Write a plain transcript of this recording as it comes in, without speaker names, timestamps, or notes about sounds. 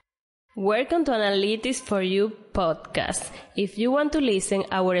Welcome to Analytics for You podcast. If you want to listen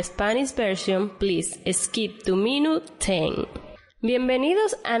our Spanish version, please skip to minute 10.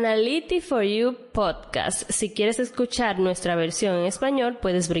 Bienvenidos a Analytics for You podcast. Si quieres escuchar nuestra versión en español,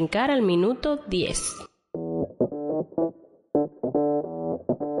 puedes brincar al minuto 10.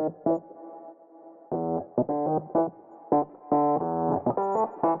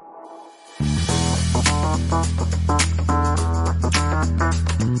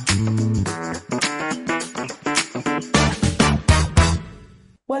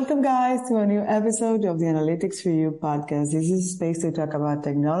 Welcome guys to a new episode of the Analytics for You podcast. This is a space to talk about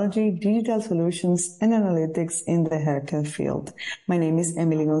technology, digital solutions, and analytics in the healthcare field. My name is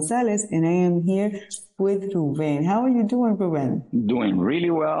Emily Gonzalez and I am here with Ruben. How are you doing, Ruben? Doing really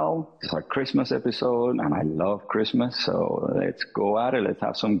well. It's our Christmas episode and I love Christmas. So let's go at it. Let's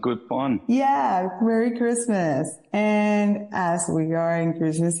have some good fun. Yeah, Merry Christmas. And as we are in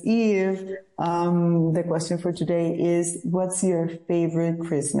Christmas Eve, the question for today is, what's your favorite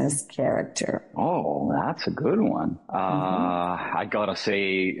Christmas character? Oh, that's a good one. I gotta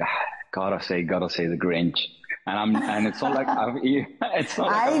say the Grinch. And it's not like I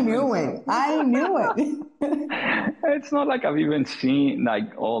knew it. It's not like I've even seen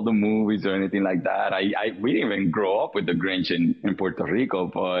like all the movies or anything like that. We didn't even grow up with the Grinch in Puerto Rico,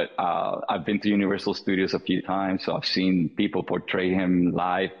 but I've been to Universal Studios a few times, so I've seen people portray him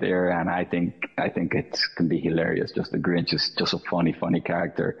live there, and I think it can be hilarious. Just the Grinch is just a funny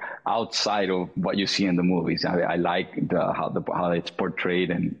character outside of what you see in the movies. I like how it's portrayed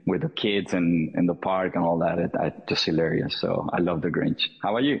and with the kids and in the park and all that. It's just hilarious. So I love the Grinch. How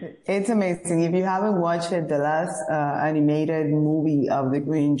about you? It's amazing. If you haven't watched it, the last animated movie of the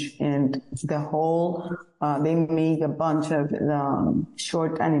Grinch and the whole, they made a bunch of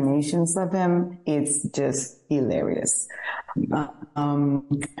short animations of him. It's just hilarious.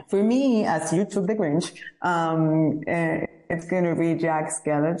 For me, as you took the Grinch, it's going to be Jack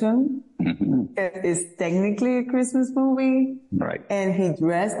Skellington. Mm-hmm. It's technically a Christmas movie. Right. And he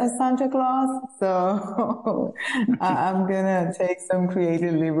dressed as Santa Claus. So I'm going to take some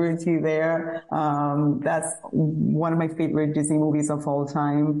creative liberty there. That's one of my favorite Disney movies of all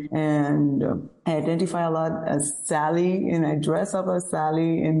time. And I identify a lot as Sally, and I dress up as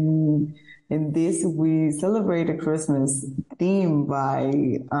Sally. And in this, we celebrate a Christmas theme by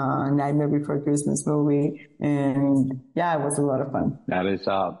Nightmare Before Christmas movie. And yeah, it was a lot of fun. That is,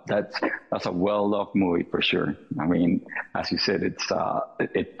 that's a well-loved movie for sure. I mean, as you said, it's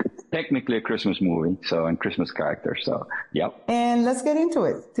technically a Christmas movie, so, and Christmas character. So, yep. And let's get into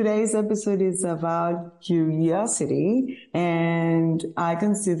it. Today's episode is about curiosity. And I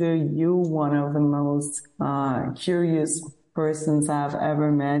consider you one of the most curious persons I've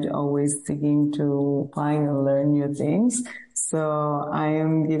ever met, always seeking to find and learn new things. So I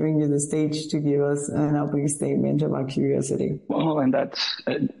am giving you the stage to give us an opening statement about curiosity. Well, and that's,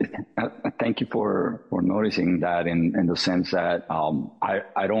 thank you for noticing that in the sense that,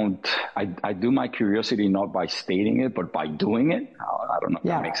 I do my curiosity not by stating it, but by doing it. I don't know if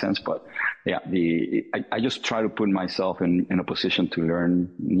that makes sense, but yeah, I just try to put myself in a position to learn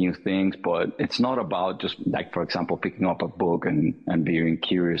new things, but it's not about just like, for example, picking up a book and being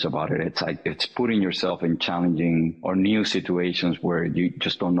curious about it. It's like, it's putting yourself in challenging or new situations where you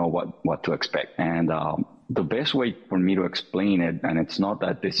just don't know what to expect. And, the best way for me to explain it, and it's not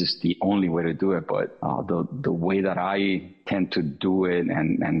that this is the only way to do it, but the way that I tend to do it,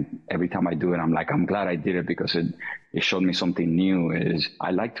 and every time I do it, I'm glad I did it because it showed me something new, is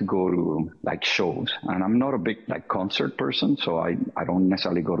I like to go to like shows. And I'm not a big like concert person, so I don't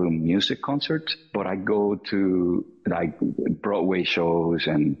necessarily go to music concerts, but I go to like Broadway shows,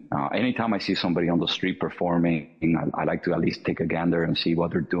 and anytime I see somebody on the street performing, I like to at least take a gander and see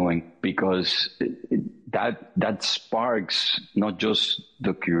what they're doing, because that sparks not just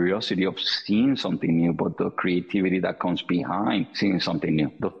the curiosity of seeing something new, but the creativity that comes behind seeing something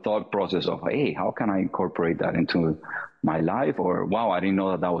new. The thought process of, hey, how can I incorporate that into my life? Or, wow, I didn't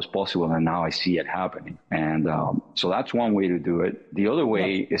know that was possible, and now I see it happening. And so that's one way to do it. The other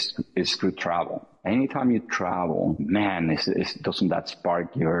way is through travel. Anytime you travel, man, doesn't that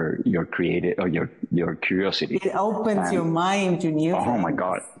spark your creative or your curiosity? It opens your mind to new things. Oh my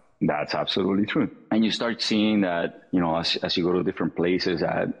God. That's absolutely true. And you start seeing that as you go to different places,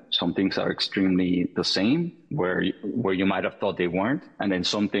 that some things are extremely the same where you might have thought they weren't. And then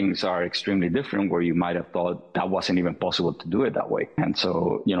some things are extremely different where you might have thought that wasn't even possible to do it that way. And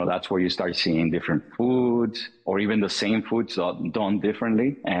so, that's where you start seeing different foods or even the same foods done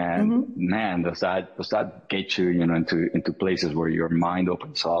differently. And man, does that get you, into places where your mind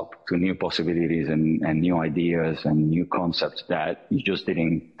opens up to new possibilities and new ideas and new concepts that you just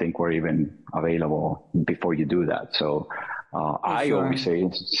didn't think were even available before you do that. So I always say,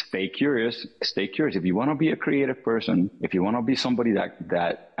 stay curious. If you want to be a creative person, if you want to be somebody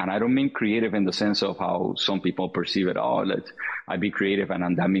that, and I don't mean creative in the sense of how some people perceive it. I be creative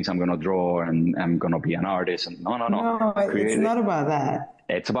and that means I'm going to draw and I'm going to be an artist. And no. No, it's not about that.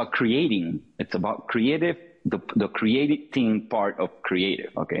 It's about creating. It's about creative. The creating part of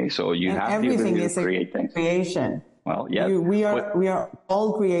creative. Okay. So you have the ability to create things. Creation. Well, yeah. We are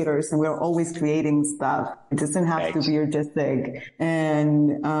all creators and we're always creating stuff. It doesn't have to be artistic.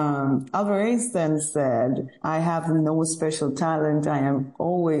 And, Albert Einstein said, I have no special talent. I am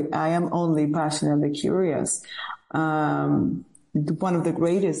only passionately curious. One of the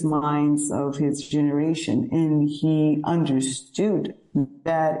greatest minds of his generation. And he understood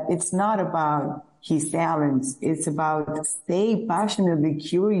that it's not about his talents. It's about stay passionately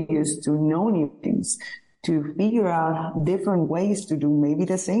curious to know new things, to figure out different ways to do maybe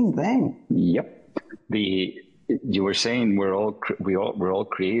the same thing. Yep. You were saying we're all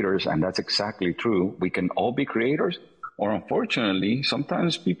creators, and that's exactly true. We can all be creators, or unfortunately,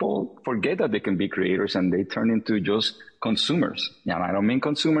 sometimes people forget that they can be creators and they turn into just consumers. And I don't mean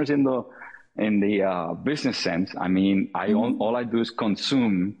consumers in the business sense. I mean, all I do is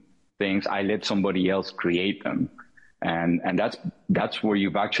consume things. I let somebody else create them, and that's where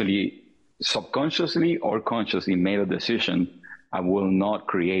you've actually subconsciously or consciously made a decision. I will not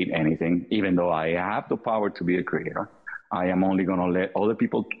create anything, even though I have the power to be a creator. I am only going to let other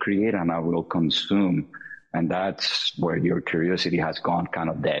people create and I will consume. And that's where your curiosity has gone kind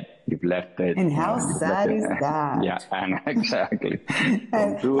of dead. You've left it. And how sad is that? Yeah, and exactly.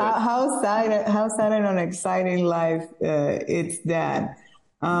 And how sad and unexciting life it's that.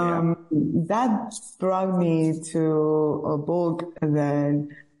 That brought me to a book that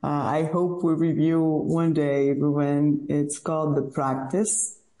I hope we review one day, Ruben. It's called The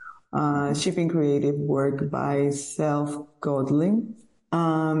Practice, Shipping Creative Work by Seth Godin.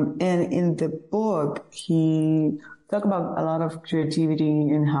 And in the book, he talked about a lot of creativity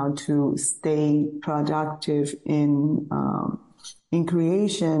and how to stay productive in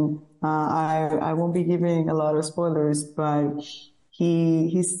creation. I won't be giving a lot of spoilers, but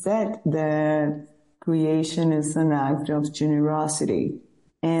he said that creation is an act of generosity.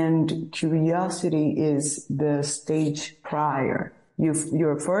 And curiosity is the stage prior.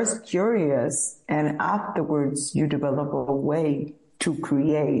 You're first curious and afterwards you develop a way to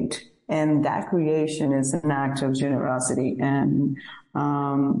create. And that creation is an act of generosity. And,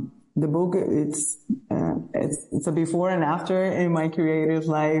 the book, it's a before and after in my creative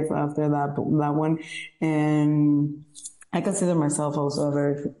life after that one. And I consider myself also a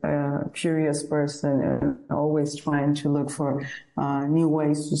very curious person and always trying to look for new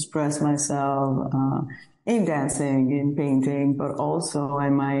ways to express myself in dancing, in painting, but also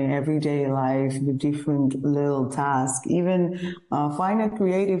in my everyday life with different little tasks. Even find a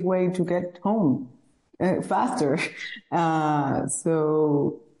creative way to get home faster.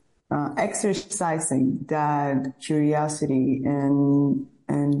 So exercising that curiosity and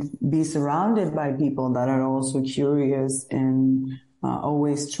be surrounded by people that are also curious and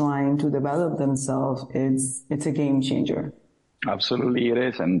always trying to develop themselves, it's a game changer. Absolutely it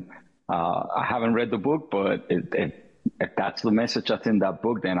is. And I haven't read the book, but if that's the message that's in that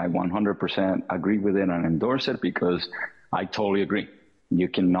book, then I 100% agree with it and endorse it, because I totally agree. You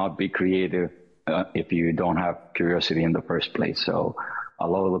cannot be creative if you don't have curiosity in the first place. So a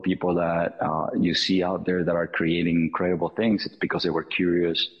lot of the people that you see out there that are creating incredible things, it's because they were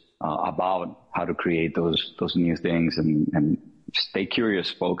curious about how to create those new things, and stay curious,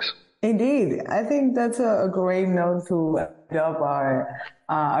 folks. Indeed. I think that's a great note to end up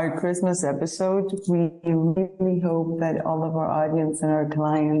our Christmas episode. We really hope that all of our audience and our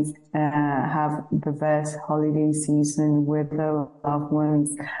clients have the best holiday season with their loved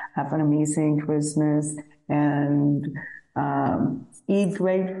ones, have an amazing Christmas, and eat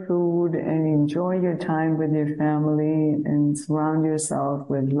great food and enjoy your time with your family, and surround yourself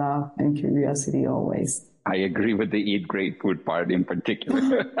with love and curiosity always. I agree with the eat great food part in particular.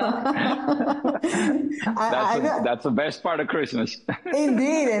 That's the best part of Christmas.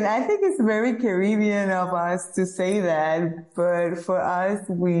 Indeed, and I think it's very Caribbean of us to say that, but for us,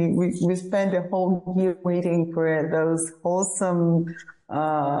 we spend the whole year waiting for those wholesome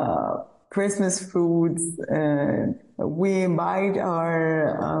Christmas foods. We invite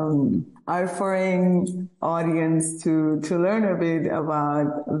our foreign audience to learn a bit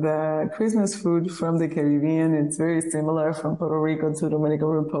about the Christmas food from the Caribbean. It's very similar from Puerto Rico to Dominican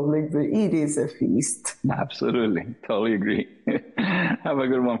Republic, but it is a feast. Absolutely. Totally agree. Have a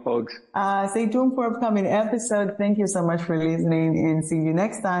good one, folks. Stay tuned for upcoming episode. Thank you so much for listening, and see you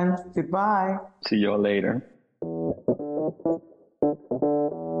next time. Goodbye. See you all later.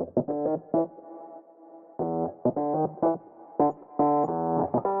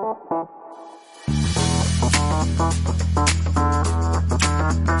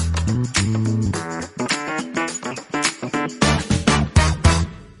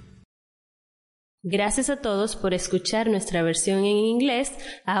 Gracias a todos por escuchar nuestra versión en inglés.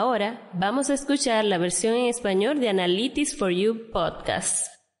 Ahora vamos a escuchar la versión en español de Analytics for You Podcast.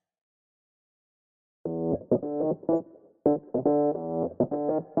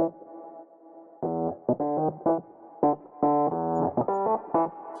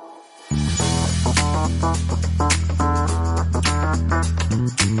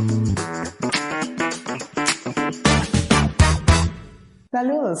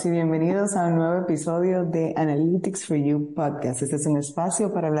 Saludos y bienvenidos a un nuevo episodio de Analytics for You Podcast. Este es un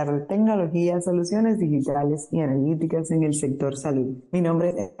espacio para hablar de tecnología, soluciones digitales y analíticas en el sector salud. Mi nombre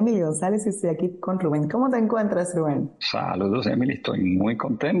es Emily González y estoy aquí con Rubén. ¿Cómo te encuentras, Rubén? Saludos, Emily. Estoy muy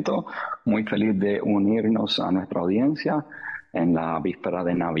contento, muy feliz de unirnos a nuestra audiencia en la víspera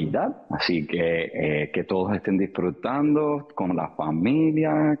de Navidad, así que todos estén disfrutando con la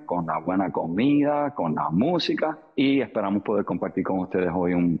familia, con la buena comida, con la música, y esperamos poder compartir con ustedes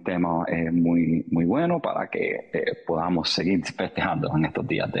hoy un tema muy bueno para que podamos seguir festejando en estos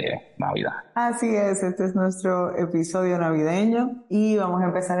días de Navidad. Así es, este es nuestro episodio navideño y vamos a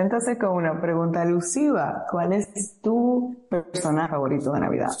empezar entonces con una pregunta elusiva. ¿Cuál es tu personaje favorito de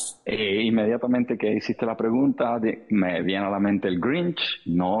Navidad? Inmediatamente que hiciste la pregunta, me viene a la mente el Grinch.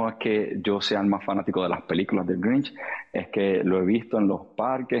 No es que yo sea el más fanático de las películas del Grinch, es que lo he visto en los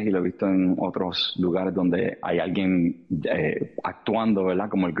parques y lo he visto en otros lugares donde hay alguien actuando, ¿verdad?,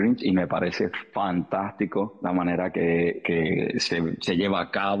 como el Grinch, y me parece fantástico la manera que se lleva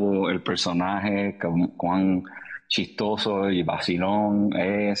a cabo el personaje, cuán chistoso y vacilón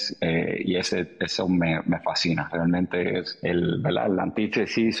es, y eso me fascina. Realmente es ¿verdad?, el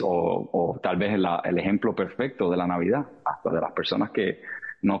antítesis o tal vez el ejemplo perfecto de la Navidad, hasta de las personas que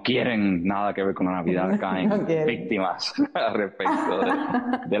no quieren nada que ver con la Navidad, caen víctimas al respecto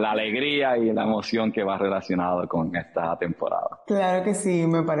de la alegría y la emoción que va relacionado con esta temporada. Claro que sí,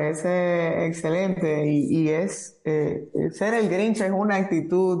 me parece excelente y es ser el Grinch es una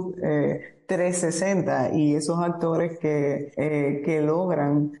actitud 360, y esos actores que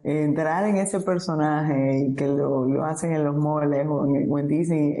logran entrar en ese personaje y que lo hacen en los moles o en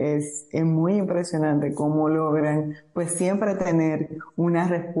Disney, es muy impresionante cómo logran pues siempre tener una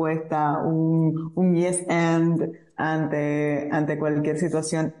respuesta, un yes and ante cualquier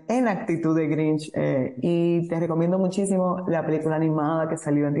situación en actitud de Grinch, y te recomiendo muchísimo la película animada que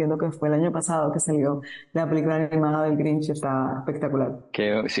salió, entiendo que fue el año pasado que salió la película animada del Grinch, está espectacular.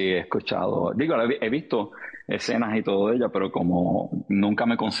 Que sí, he escuchado, he visto escenas y todo de ella, pero como nunca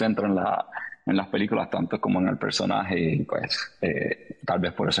me concentro en las películas tanto como en el personaje, y pues tal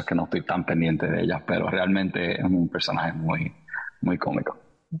vez por eso es que no estoy tan pendiente de ellas, pero realmente es un personaje muy cómico.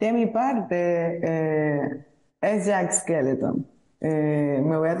 De mi parte, es Jack Skellington.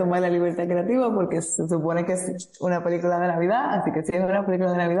 Me voy a tomar la libertad creativa porque se supone que es una película de Navidad, así que si es una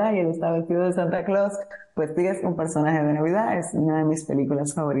película de Navidad y él está vestido de Santa Claus, pues sí es un personaje de Navidad. Es una de mis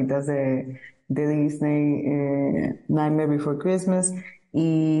películas favoritas de Disney, Nightmare Before Christmas,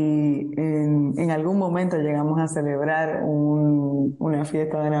 y en algún momento llegamos a celebrar una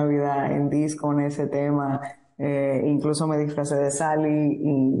fiesta de Navidad en Disney con ese tema. Incluso me disfracé de Sally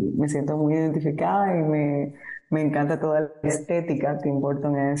y me siento muy identificada y me encanta toda la estética. Tim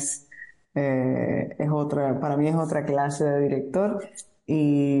Burton es otra, para mí es otra clase de director,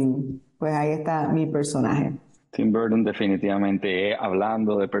 y pues ahí está mi personaje. Tim Burton definitivamente,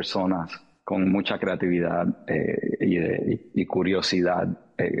 hablando de personas con mucha creatividad y curiosidad,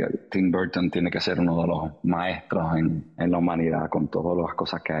 Tim Burton tiene que ser uno de los maestros en la humanidad, con todas las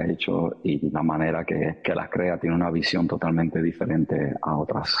cosas que ha hecho y la manera que las crea. Tiene una visión totalmente diferente a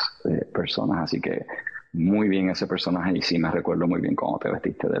otras personas, así que muy bien ese personaje, y sí me recuerdo muy bien cómo te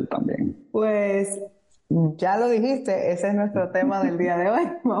vestiste de él también. Pues Ya lo dijiste, ese es nuestro tema del día de hoy.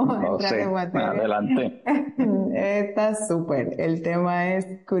 Vamos a No entrar sé, en materia. adelante. Está súper. El tema es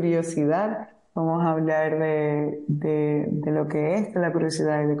curiosidad. Vamos a hablar de lo que es la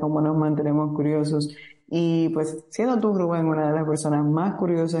curiosidad y de cómo nos mantenemos curiosos. Y pues, siendo tú, Rubén, una de las personas más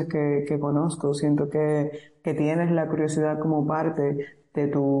curiosas que conozco, siento que tienes la curiosidad como parte de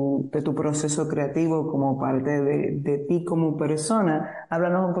tu proceso creativo, como parte de ti como persona.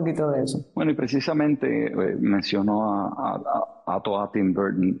 Háblanos un poquito de eso. Bueno, y precisamente mencionó a Tim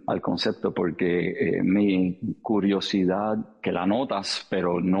Burton al concepto porque mi curiosidad, que la notas,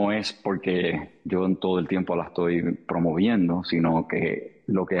 pero no es porque yo en todo el tiempo la estoy promoviendo, sino que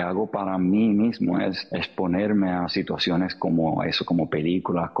lo que hago para mí mismo es exponerme a situaciones como eso, como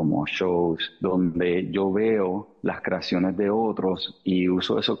películas, como shows, donde yo veo las creaciones de otros y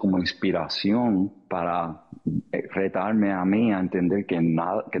uso eso como inspiración para retarme a mí a entender que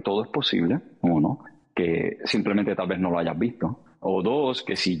nada, que todo es posible, uno, que simplemente tal vez no lo hayas visto, o dos,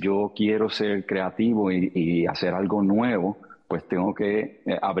 que si yo quiero ser creativo y hacer algo nuevo, pues tengo que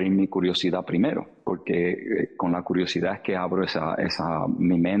abrir mi curiosidad primero, porque con la curiosidad es que abro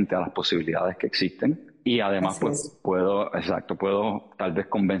mi mente a las posibilidades que existen y además Así pues es. puedo tal vez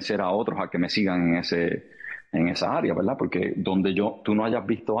convencer a otros a que me sigan en esa área, ¿verdad? Porque donde tú no hayas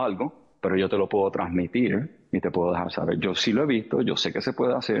visto algo, pero yo te lo puedo transmitir y te puedo dejar saber. Yo sí lo he visto, yo sé que se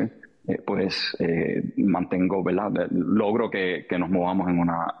puede hacer, mantengo, ¿verdad? Logro que nos movamos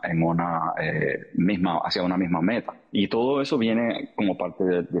hacia una misma meta. Y todo eso viene como parte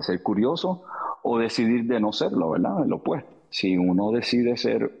de ser curioso o decidir de no serlo, ¿verdad? Lo opuesto. Si uno decide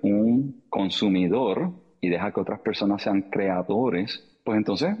ser un consumidor y deja que otras personas sean creadores, pues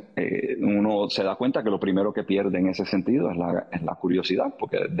entonces uno se da cuenta que lo primero que pierde en ese sentido es la curiosidad,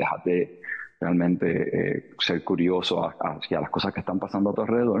 porque dejas de realmente ser curioso hacia las cosas que están pasando a tu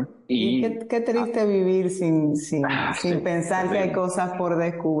alrededor. Y qué triste vivir Sí, sin pensar que hay terrible. cosas por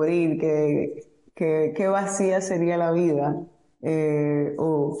descubrir, que vacía sería la vida,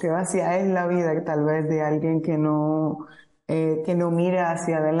 o qué vacía es la vida que tal vez de alguien que no mira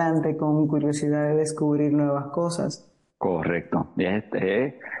hacia adelante con curiosidad de descubrir nuevas cosas. Correcto.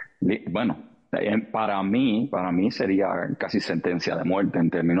 Bueno, para mí sería casi sentencia de muerte en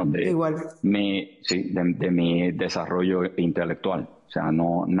términos de Igual, de mi desarrollo intelectual. O sea,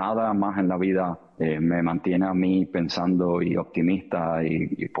 no, nada más en la vida me mantiene a mí pensando y optimista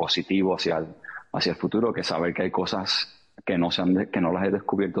y positivo hacia el futuro que saber que hay cosas que no las he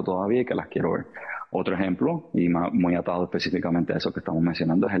descubierto todavía y que las quiero ver. Otro ejemplo, y muy atado específicamente a eso que estamos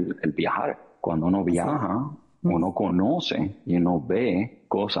mencionando, es el viajar. Cuando uno así es. viaja, Mm. uno conoce y uno ve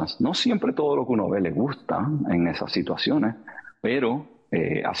cosas. No siempre todo lo que uno ve le gusta en esas situaciones, pero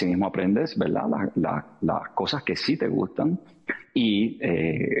asimismo aprendes, ¿verdad? Las cosas que sí te gustan y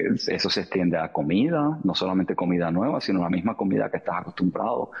eso se extiende a comida, no solamente comida nueva, sino la misma comida que estás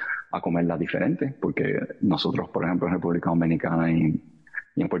acostumbrado a comerla diferente, porque nosotros, por ejemplo, en República Dominicana y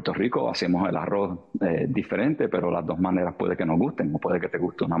en Puerto Rico hacemos el arroz diferente, pero las dos maneras puede que nos gusten, o puede que te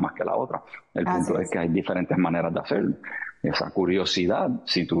guste una más que la otra. El Así punto es es. que hay diferentes maneras de hacerlo. Esa curiosidad,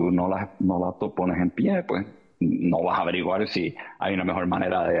 si tú no la pones en pie, pues no vas a averiguar si hay una mejor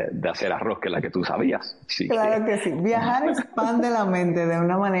manera de hacer arroz que la que tú sabías. Así que, Claro que sí. Viajar expande la mente de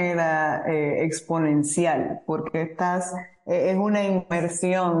una manera exponencial, porque es una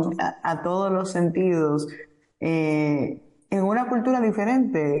inmersión a todos los sentidos en una cultura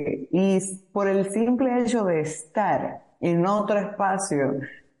diferente y por el simple hecho de estar en otro espacio,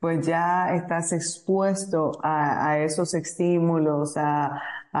 pues ya estás expuesto a esos estímulos,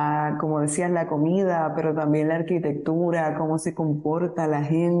 como decías, la comida, pero también la arquitectura, cómo se comporta la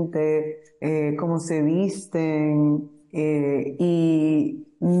gente, cómo se visten, y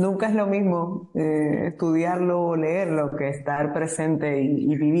nunca es lo mismo estudiarlo o leerlo que estar presente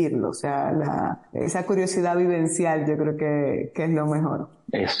y vivirlo. O sea, esa curiosidad vivencial yo creo que es lo mejor.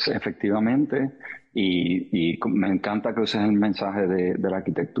 es efectivamente, y me encanta que uses el mensaje de la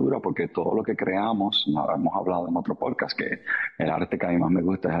arquitectura, porque todo lo que creamos, hemos hablado en otro podcast, que el arte que a mí más me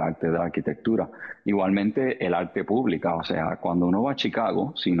gusta es el arte de la arquitectura. Igualmente el arte pública, o sea, cuando uno va a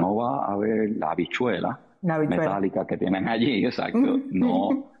Chicago, si no va a ver la habichuela La habichuela. metálica que tienen allí, exacto,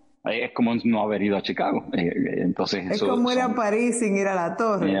 no, es como no haber ido a Chicago. Entonces, Es eso como ir a son París sin ir a la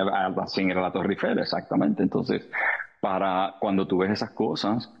torre. sin ir a la Torre Eiffel, exactamente. Entonces, para cuando tú ves esas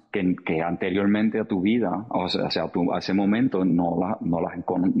cosas que anteriormente a tu vida, o sea, a ese momento no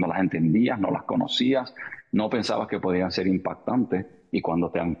las entendías, no las conocías, no pensabas que podían ser impactantes, y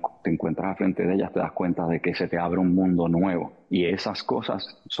cuando te encuentras al frente de ellas te das cuenta de que se te abre un mundo nuevo. Y esas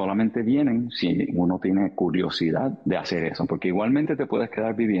cosas solamente vienen si uno tiene curiosidad de hacer eso, porque igualmente te puedes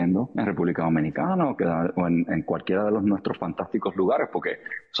quedar viviendo en República Dominicana o en cualquiera de nuestros fantásticos lugares, porque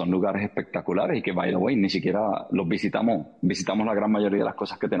son lugares espectaculares y que, by the way, ni siquiera los visitamos la gran mayoría de las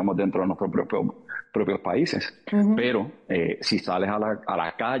cosas que tenemos dentro de nuestros propios países. Uh-huh. Pero si sales a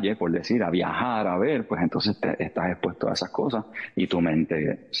la calle, por decir, a viajar, a ver, pues entonces estás expuesto a esas cosas y tu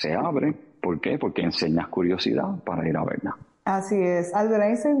mente se abre. ¿Por qué? Porque enseñas curiosidad para ir a verla. Así es. Albert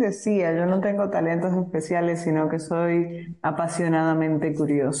Einstein decía, yo no tengo talentos especiales, sino que soy apasionadamente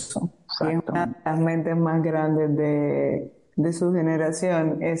curioso. Y es una de las mentes más grandes de su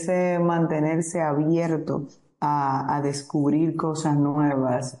generación, ese mantenerse abierto a descubrir cosas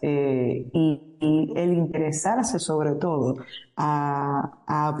nuevas y el interesarse sobre todo a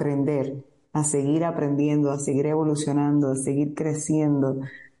aprender, a seguir aprendiendo, a seguir evolucionando, a seguir creciendo.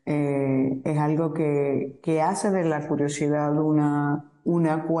 Es algo que hace de la curiosidad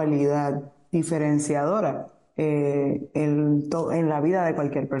una cualidad diferenciadora en la vida de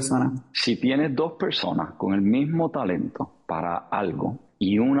cualquier persona. Si tienes dos personas con el mismo talento para algo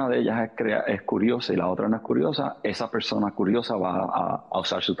y una de ellas es curiosa y la otra no es curiosa, esa persona curiosa va a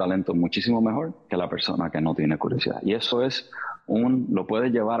usar su talento muchísimo mejor que la persona que no tiene curiosidad. Y eso es lo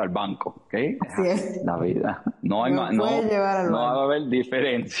puedes llevar al banco, ¿ok? Así es. La vida. No va a haber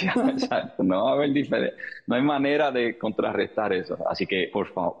diferencia. Exacto. No va a haber diferencia. No hay manera de contrarrestar eso. Así que, por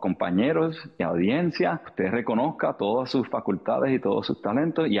favor, compañeros y audiencia, usted reconozca todas sus facultades y todos sus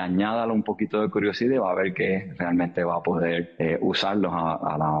talentos y añádale un poquito de curiosidad y va a ver que realmente va a poder usarlos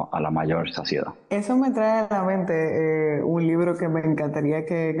a la mayor saciedad. Eso me trae a la mente un libro que me encantaría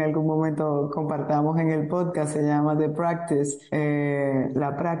que en algún momento compartamos en el podcast. Se llama The Practice.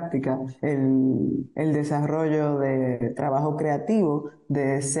 La práctica, el desarrollo de trabajo creativo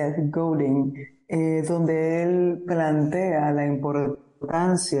de Seth Godin, donde él plantea la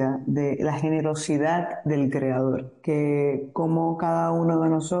importancia de la generosidad del creador, que como cada uno de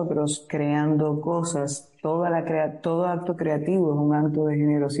nosotros creando cosas, todo acto creativo es un acto de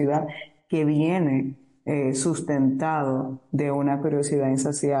generosidad que viene sustentado de una curiosidad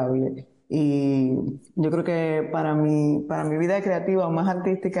insaciable. Y yo creo que para mi vida creativa, más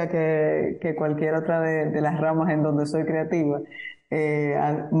artística que cualquier otra de las ramas en donde soy creativa,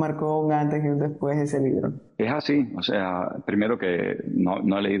 marcó un antes y un después ese libro. Es así, o sea, primero que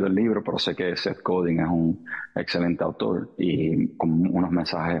no he leído el libro, pero sé que Seth Godin es un excelente autor y con unos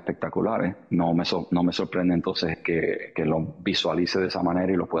mensajes espectaculares. No me sorprende entonces que lo visualice de esa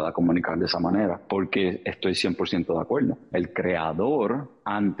manera y lo pueda comunicar de esa manera, porque estoy 100% de acuerdo. El creador,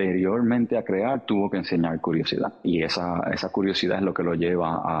 anteriormente a crear, tuvo que enseñar curiosidad, y esa curiosidad es lo que lo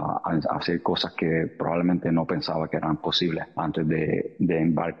lleva a hacer cosas que probablemente no pensaba que eran posibles antes de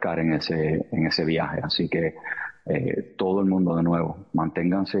embarcar en ese viaje. Así que todo el mundo, de nuevo,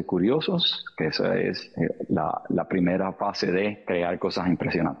 manténganse curiosos, que esa es la primera fase de crear cosas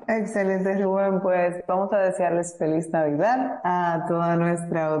impresionantes. Excelente, Rubén. Pues vamos a desearles feliz Navidad a toda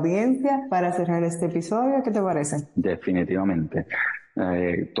nuestra audiencia para cerrar este episodio. ¿Qué te parece? Definitivamente.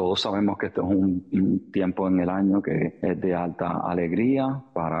 Todos sabemos que este es un tiempo en el año que es de alta alegría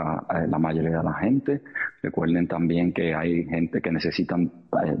para la mayoría de la gente. Recuerden también que hay gente que necesitan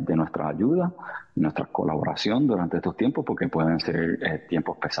de nuestra ayuda, nuestra colaboración durante estos tiempos, porque pueden ser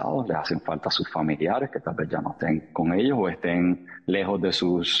tiempos pesados, les hacen falta a sus familiares que tal vez ya no estén con ellos o estén lejos de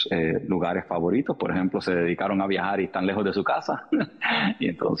sus lugares favoritos. Por ejemplo, se dedicaron a viajar y están lejos de su casa y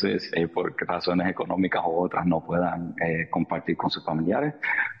entonces por razones económicas u otras no puedan compartir con sus familiares.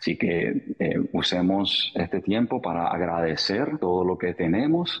 Así que usemos este tiempo para agradecer todo lo que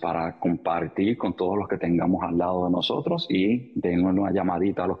tenemos, para compartir con todos los que tengamos al lado de nosotros y denos una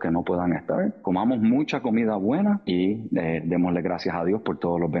llamadita a los que no puedan estar. Comamos mucha comida buena y démosle gracias a Dios por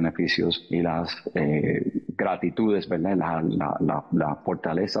todos los beneficios y las gratitudes, ¿verdad? Las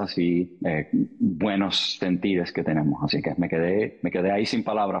fortalezas y buenos sentires que tenemos. Así que me quedé ahí sin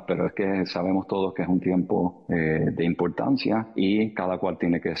palabras, pero es que sabemos todos que es un tiempo de importancia y cada cual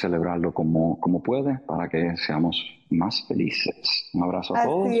tiene que celebrarlo como puede para que seamos más felices. Un abrazo a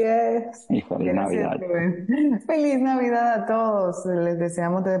todos. Así es. Y feliz Navidad. Feliz Navidad a todos. Les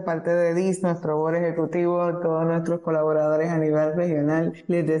deseamos de parte de DIS, nuestro board ejecutivo, a todos nuestros colaboradores a nivel regional.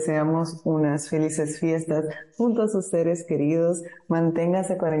 Les deseamos unas felices fiestas junto a sus seres queridos.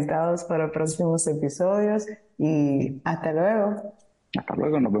 Manténganse conectados para próximos episodios y hasta luego. Hasta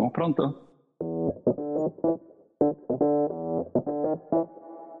luego, nos vemos pronto.